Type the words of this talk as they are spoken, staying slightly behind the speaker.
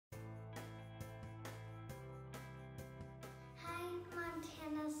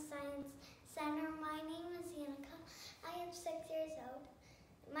Montana Science Center. My name is Annika. I am 6 years old.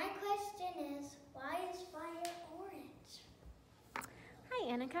 My question is, why is fire orange?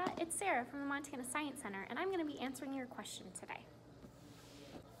 Hi Annika, it's Sarah from the Montana Science Center, and I'm going to be answering your question today.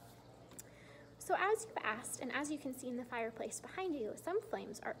 So as you've asked, and as you can see in the fireplace behind you, some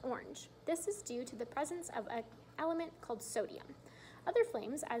flames are orange. This is due to the presence of an element called sodium. Other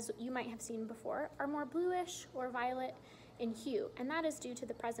flames, as you might have seen before, are more bluish or violet in hue, and that is due to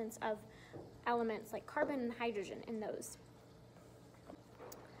the presence of elements like carbon and hydrogen in those.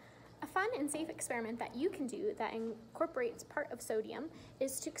 A fun and safe experiment that you can do that incorporates part of sodium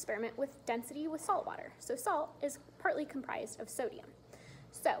is to experiment with density with salt water. So salt is partly comprised of sodium.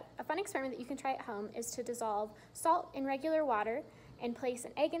 So a fun experiment that you can try at home is to dissolve salt in regular water and place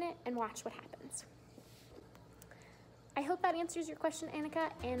an egg in it and watch what happens. I hope that answers your question,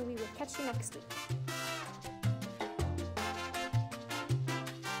 Annika, and we will catch you next week.